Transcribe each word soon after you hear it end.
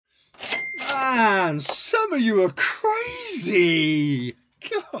man, some of you are crazy.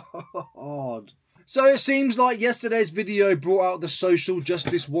 God. So it seems like yesterday's video brought out the social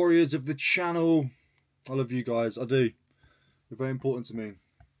justice warriors of the channel. I love you guys, I do. You're very important to me.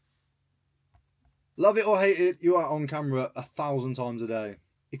 Love it or hate it, you are on camera 1,000 times a day.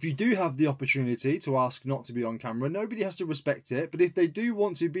 If you do have the opportunity to ask not to be on camera, nobody has to respect it. But if they do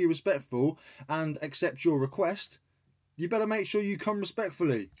want to be respectful and accept your request, you better make sure you come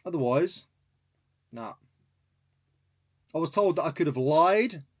respectfully. Otherwise, nah. I was told that I could have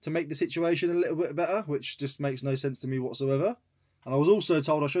lied to make the situation a little bit better, which just makes no sense to me whatsoever. And I was also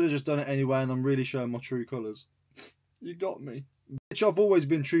told I should have just done it anyway, and I'm really showing my true colours. You got me. Bitch, I've always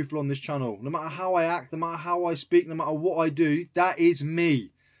been truthful on this channel. No matter how I act, no matter how I speak, no matter what I do, that is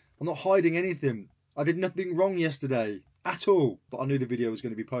me. I'm not hiding anything. I did nothing wrong yesterday. At all. But I knew the video was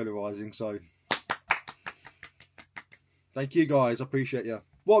going to be polarising, so... Thank you guys, I appreciate you.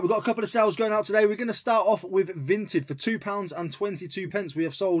 Well, we've got a couple of sales going out today. We're going to start off with Vinted for £2.22. We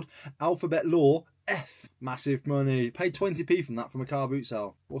have sold Alphabet Law F. Massive money. Paid 20p from that from a car boot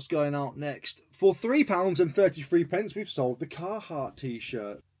sale. What's going out next? For £3.33, we've sold the Carhartt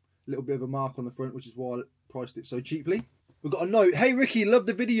t-shirt. A little bit of a mark on the front, which is why I priced it so cheaply. We've got a note. Hey Ricky, love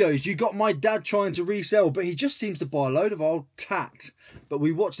the videos. You got my dad trying to resell, but he just seems to buy a load of old tat. But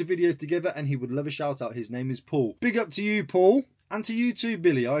we watched the videos together and he would love a shout out. His name is Paul. Big up to you, Paul. And to you too,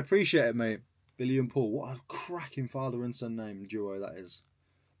 Billy. I appreciate it, mate. Billy and Paul. What a cracking father and son name duo that is.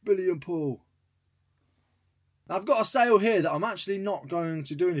 Billy and Paul. Now, I've got a sale here that I'm actually not going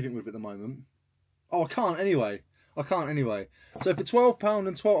to do anything with at the moment. Oh, I can't anyway. I can't anyway. So for £12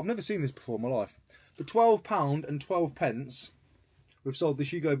 and 12... I've never seen this before in my life. For £12 and 12 pence, we've sold the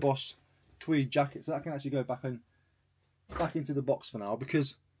Hugo Boss tweed jacket. So that can actually go back into the box for now,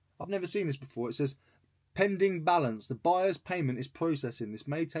 because I've never seen this before. It says, pending balance. The buyer's payment is processing. This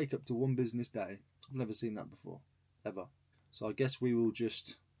may take up to 1 business day. I've never seen that before, ever. So I guess we will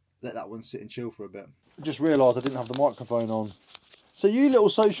just let that one sit and chill for a bit. I just realised I didn't have the microphone on. So you little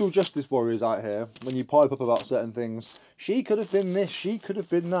social justice warriors out here, when you pipe up about certain things, she could have been this, she could have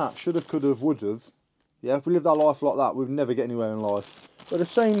been that, should have, could have, would have. Yeah, if we lived our life like that, we'd never get anywhere in life. But at the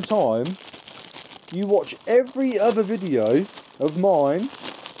same time, you watch every other video of mine,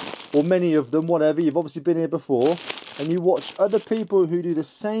 or many of them, whatever, you've obviously been here before, and you watch other people who do the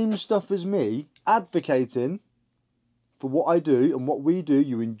same stuff as me, advocating for what I do and what we do.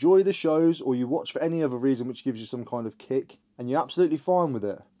 You enjoy the shows, or you watch for any other reason which gives you some kind of kick, and you're absolutely fine with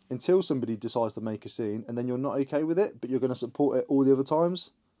it until somebody decides to make a scene, and then you're not okay with it, but you're going to support it all the other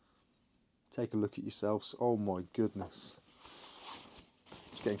times. Take a look at yourselves. Oh my goodness.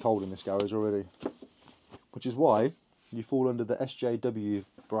 It's getting cold in this garage already. Which is why you fall under the SJW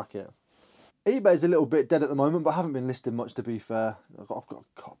bracket. eBay's a little bit dead at the moment, but I haven't been listing much, to be fair. I've got to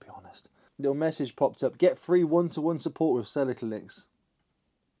be honest. Little message popped up. Get free one-to-one support with seller clicks.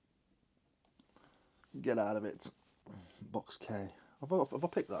 Get out of it. Box K. Have I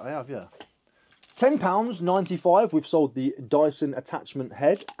picked that? I have, yeah. £10.95. We've sold the Dyson attachment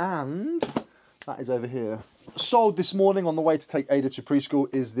head, and that is over here. Sold this morning on the way to take Ada to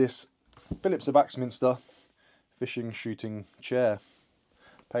preschool is this Philips of Axminster fishing shooting chair.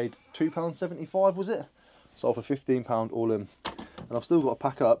 Paid £2.75, was it? Sold for £15 all in. And I've still got to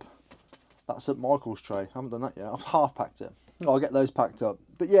pack up that St Michael's tray. I haven't done that yet. I've half packed it. I'll get those packed up.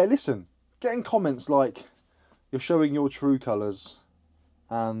 But yeah, listen, getting comments like, you're showing your true colours,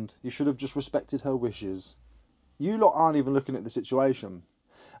 and you should have just respected her wishes. You lot aren't even looking at the situation.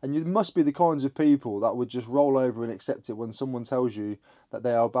 And you must be the kinds of people that would just roll over and accept it when someone tells you that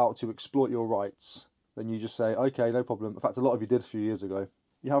they are about to exploit your rights. Then you just say, okay, no problem. In fact, a lot of you did a few years ago.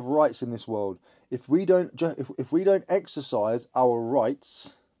 You have rights in this world. If we don't exercise our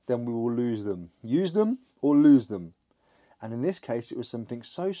rights, then we will lose them. Use them or lose them. And in this case, it was something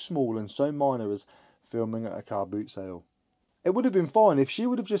so small and so minor as filming at a car boot sale. It would have been fine if she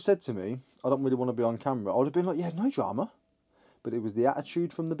would have just said to me, I don't really want to be on camera. I would have been like, yeah, no drama. But it was the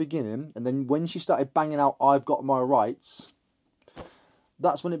attitude from the beginning. And then when she started banging out, I've got my rights,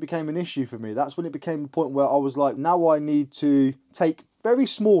 that's when it became an issue for me. That's when it became a point where I was like, now I need to take very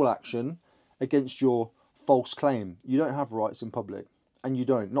small action against your false claim. You don't have rights in public. And you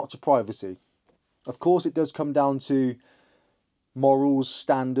don't. Not to privacy. Of course, it does come down to morals,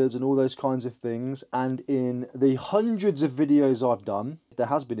 standards, and all those kinds of things. And in the hundreds of videos I've done, if there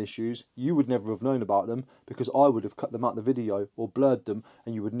has been issues, you would never have known about them, because I would have cut them out of the video or blurred them,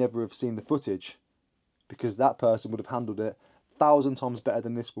 and you would never have seen the footage, because that person would have handled it 1,000 times better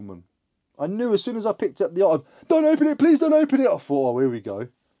than this woman. I knew as soon as I picked up the item, don't open it, please don't open it. I thought, oh, here we go.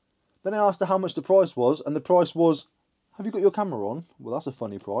 Then I asked her how much the price was, and the price was, have you got your camera on? Well, that's a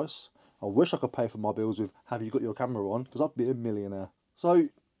funny price. I wish I could pay for my bills with "Have you got your camera on?" because I'd be a millionaire. So,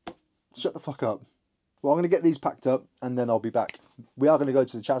 shut the fuck up. Well, I'm going to get these packed up and then I'll be back. We are going to go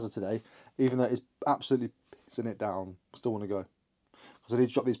to the Chazza today, even though it's absolutely pissing it down. I still want to go because I need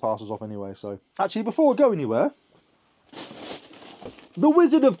to drop these parcels off anyway. So, actually, before I go anywhere, the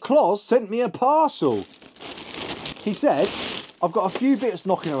Wizard of Claus sent me a parcel. He said, I've got a few bits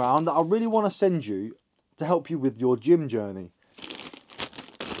knocking around that I really want to send you to help you with your gym journey.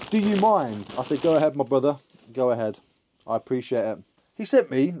 Do you mind? I said, go ahead, my brother. Go ahead. I appreciate it. He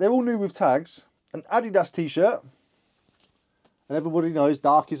sent me, they're all new with tags, an Adidas t-shirt. And everybody knows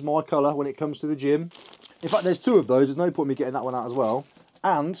dark is my colour when it comes to the gym. In fact, there's two of those. There's no point in me getting that one out as well.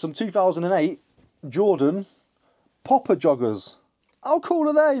 And some 2008 Jordan Popper joggers. How cool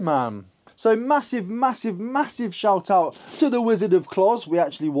are they, man? So massive, massive, massive shout out to the Wizard of Claus. We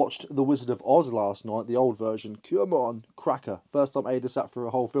actually watched The Wizard of Oz last night, the old version. Come on, cracker. First time Ada sat through a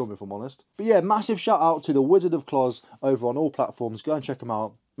whole film, if I'm honest. But yeah, massive shout out to the Wizard of Claus over on all platforms. Go and check them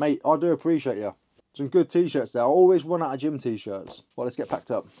out. Mate, I do appreciate you. Some good t-shirts there. I always run out of gym t-shirts. Well, let's get packed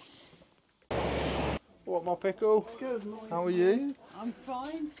up. What, my pickle? Good morning. How are you? I'm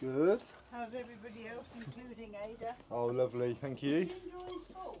fine. Good. How's everybody else, including Ada? Oh, lovely. Thank you. Is you enjoying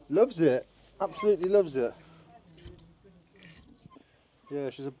school? Loves it. Absolutely loves it. Yeah,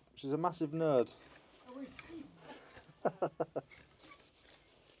 she's a massive nerd. That's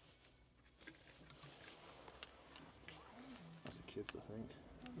the kids, I think.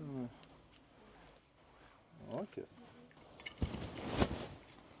 I like it.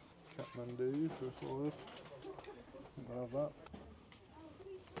 Kathmandu for 5. I'll have that.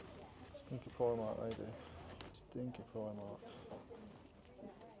 Stinker Primark, they do. Stinker Primark.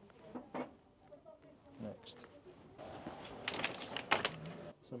 Next.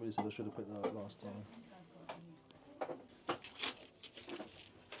 Somebody said I should have picked that up last time.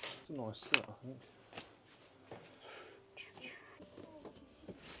 It's a nice set, I think.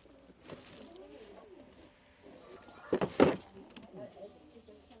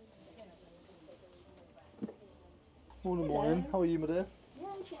 Morning, morning. How are you, my dear? Yeah,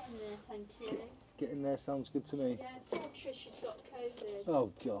 getting there, thank you. Getting there sounds good to me. Yeah, poor Trish has got COVID.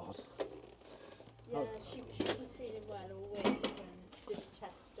 Oh, God. Yeah, she wasn't feeling well all week and did a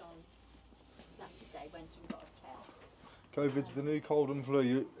test on Saturday, went and got a test. COVID's the new cold and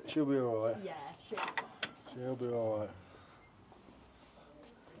flu. She'll be alright. Yeah, she'll be fine. She'll be alright.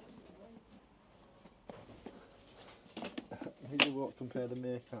 These are what compare the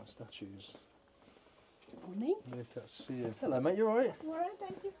meerkat statues. Morning. Meerkats see you. Hello, mate. You alright? Alright,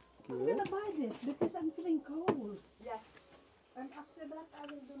 thank you. I'm Good. gonna buy this because I'm feeling cold. Yes, And after that, I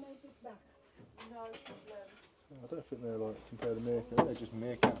will donate it back. no problem. I don't think they're like compare the meerkat. They're just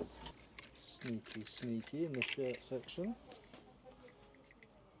meerkats. Sneaky, sneaky in the shirt section.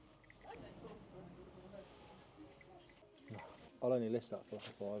 I'll only list that for like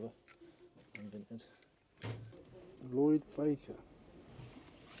a £5. Invented. Lloyd Baker.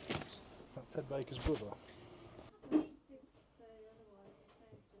 That Ted Baker's brother.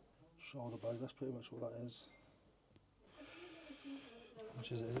 Shoulder bag, that's pretty much what that is.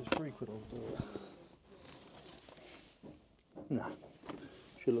 Which is it? It's £3 I'll do it. Nah.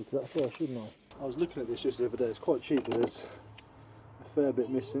 Should look at that first, shouldn't I? I was looking at this just the other day, it's quite cheap, but there's a fair bit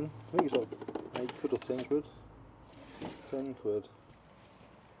missing. I think it's like £8 or £10. £10.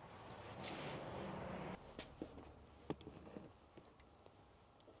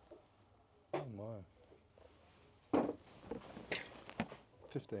 Oh my.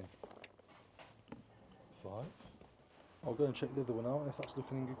 15. 5. I'll go and check the other one out, and if that's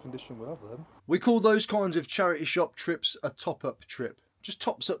looking in good condition, we'll have them. We call those kinds of charity shop trips a top-up trip. Just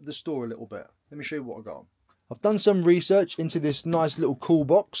tops up the store a little bit. Let me show you what I got. I've done some research into this nice little cool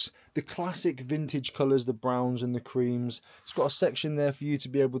box. The classic vintage colours, the browns and the creams. It's got a section there for you to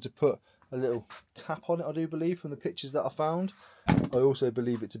be able to put a little tap on it, I do believe, from the pictures that I found. I also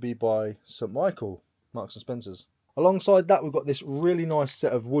believe it to be by St Michael, Marks and Spencer's. Alongside that, we've got this really nice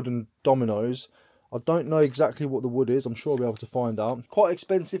set of wooden dominoes. I don't know exactly what the wood is. I'm sure I'll be able to find out. Quite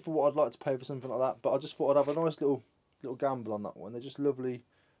expensive for what I'd like to pay for something like that, but I just thought I'd have a nice little gamble on that one. They're just lovely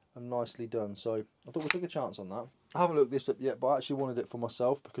and nicely done, so I thought we'd take a chance on that. I haven't looked this up yet, but I actually wanted it for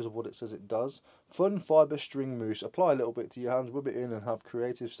myself because of what it says it does. Fun fibre string mousse. Apply a little bit to your hands, rub it in and have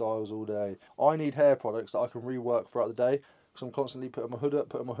creative styles all day. I need hair products that I can rework throughout the day because I'm constantly putting my hood up,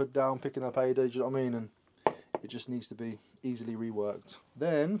 putting my hood down, picking up Ada, do you know what I mean? And it just needs to be easily reworked.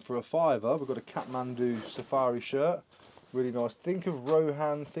 Then for a £5, we've got a Kathmandu safari shirt. Really nice. Think of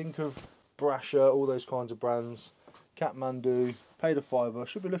Rohan, think of Brasher, all those kinds of brands. Kathmandu, paid a £5.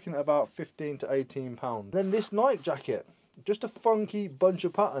 Should be looking at about £15 to £18. Then this Nike jacket, just a funky bunch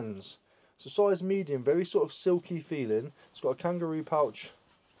of patterns. It's a size medium, very sort of silky feeling. It's got a kangaroo pouch.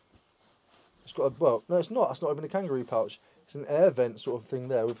 It's got a, well, no, it's not. That's not even a kangaroo pouch. It's an air vent sort of thing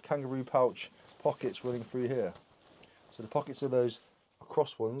there with kangaroo pouch pockets running through here. So the pockets are those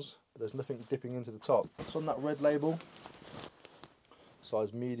cross ones, but there's nothing dipping into the top. It's on that red label.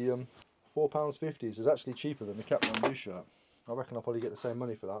 Size medium, £4.50. So it's actually cheaper than the Captain Blue shirt. I reckon I'll probably get the same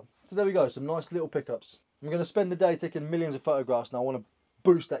money for that. So there we go, some nice little pickups. I'm going to spend the day taking millions of photographs now. I want to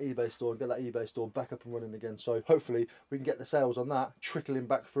boost that eBay store and get that eBay store back up and running again. So hopefully we can get the sales on that trickling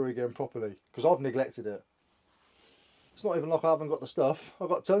back through again properly, because I've neglected it. It's not even like I haven't got the stuff. I've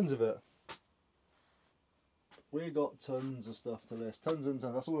got tons of it. We got tons of stuff to list. Tons and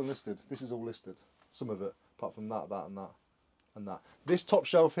tons. That's all listed. This is all listed. Some of it, apart from that, that and that and that. This top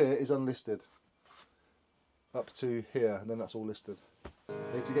shelf here is unlisted. Up to here, and then that's all listed.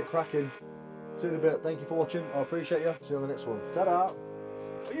 Need to get cracking. See you in a bit. Thank you for watching. I appreciate you. See you on the next one. Ta-da!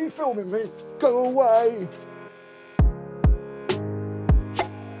 Are you filming me? Go away!